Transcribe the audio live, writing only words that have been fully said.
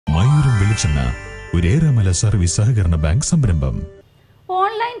വെളിച്ചെണ്ണ ഒരു ഏറെമല സർവീസ് സഹകരണ ബാങ്ക് സംരംഭം.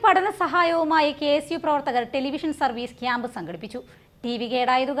 ഓൺലൈൻ പഠന സഹായവുമായി KSU പ്രവർത്തകർ ടെലിവിഷൻ സർവീസ് ക്യാമ്പ് സംഘടിപ്പിച്ചു. TV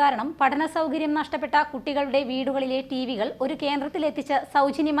കേടായതു കാരണം പഠന സൗകര്യം നഷ്ടപ്പെട്ട കുട്ടികളുടെ വീടുകളിലെ ടിവികൾ ഒരു കേന്ദ്രത്തിലെത്തിച്ച്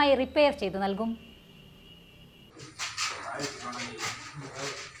സൗജന്യമായി റിപ്പയർ ചെയ്തു നൽകും.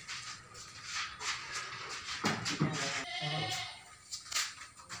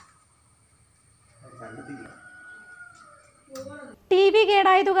 TV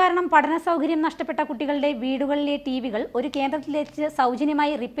കേടായതു കാരണം പഠന സൗകര്യം നഷ്ടപ്പെട്ട കുട്ടികളുടെ വീടുകളിലെ ടിവികൾ ഒരു കേന്ദ്രത്തിലെത്തിച്ച്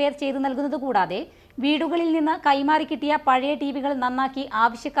സൗജന്യമായി റിപ്പയർ ചെയ്തു നൽകുന്നത് കൂടാതെ വീടുകളിൽ നിന്ന് കൈമാറി കിട്ടിയ പഴയ ടിവികൾ നന്നാക്കി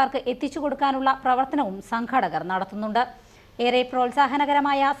ആവശ്യക്കാർക്ക് എത്തിച്ചു കൊടുക്കാനുള്ള പ്രവർത്തനവും സംഘാടകർ നടത്തുന്നുണ്ട്. ഏറെ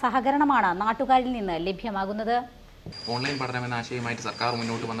പ്രോത്സാഹനകരമായ സഹകരണമാണ് നാട്ടുകാരിൽ നിന്ന് ലഭ്യമാകുന്നത്. ഓൺലൈൻ പഠനം എന്ന ആശയമായിട്ട് സർക്കാർ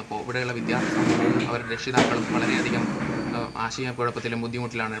മുന്നോട്ട് വന്നപ്പോൾ ഇവിടെയുള്ള വിദ്യാർത്ഥികളും അവരുടെ രക്ഷിതാക്കളും വളരെയധികം ആശയക്കുഴപ്പത്തിലും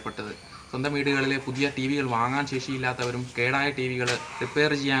ബുദ്ധിമുട്ടിലാണ് ഏർപ്പെട്ടത്. സ്വന്തം വീടുകളിലെ പുതിയ ടിവികൾ വാങ്ങാൻ ശേഷിയില്ലാത്തവരും കേടായ ടിവികൾ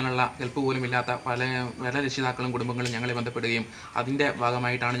റിപ്പയർ ചെയ്യാനുള്ള ഹെൽപ്പ് പോലും ഇല്ലാത്ത പല രക്ഷിതാക്കളും കുടുംബങ്ങളും ഞങ്ങളെ ബന്ധപ്പെടുകയും അതിൻ്റെ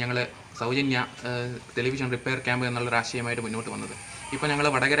ഭാഗമായിട്ടാണ് ഞങ്ങൾ സൗജന്യ ടെലിവിഷൻ റിപ്പയർ ക്യാമ്പ് എന്നുള്ളൊരു ആശയമായിട്ട് മുന്നോട്ട് വന്നത്. ഇപ്പോൾ ഞങ്ങൾ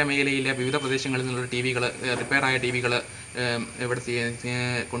വടകര മേഖലയിലെ വിവിധ പ്രദേശങ്ങളിൽ നിന്നുള്ള ടിവികൾ റിപ്പയറായ ടിവികൾ ഇവിടെ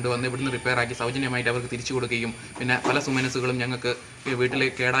കൊണ്ടുവന്ന് ഇവിടുന്ന് റിപ്പയറാക്കി സൗജന്യമായിട്ട് അവർക്ക് തിരിച്ചു കൊടുക്കുകയും പിന്നെ പല സുമനസ്സുകളും ഞങ്ങൾക്ക് വീട്ടിൽ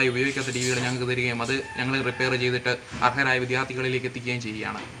കേടായി ഉപയോഗിക്കാത്ത ടിവികൾ ഞങ്ങൾക്ക് തരികയും അത് ഞങ്ങൾ റിപ്പയർ ചെയ്തിട്ട് അർഹരായ വിദ്യാർത്ഥികളിലേക്ക് എത്തിക്കുകയും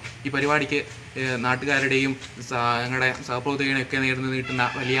ചെയ്യുകയാണ്. ഈ പരിപാടിക്ക് നാട്ടുകാരുടെയും ഞങ്ങളുടെ സഹപ്രവർത്തകരുടെയും ഒക്കെ നേർന്ന് നീട്ടുന്ന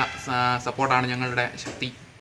വലിയ സപ്പോർട്ടാണ് ഞങ്ങളുടെ ശക്തി.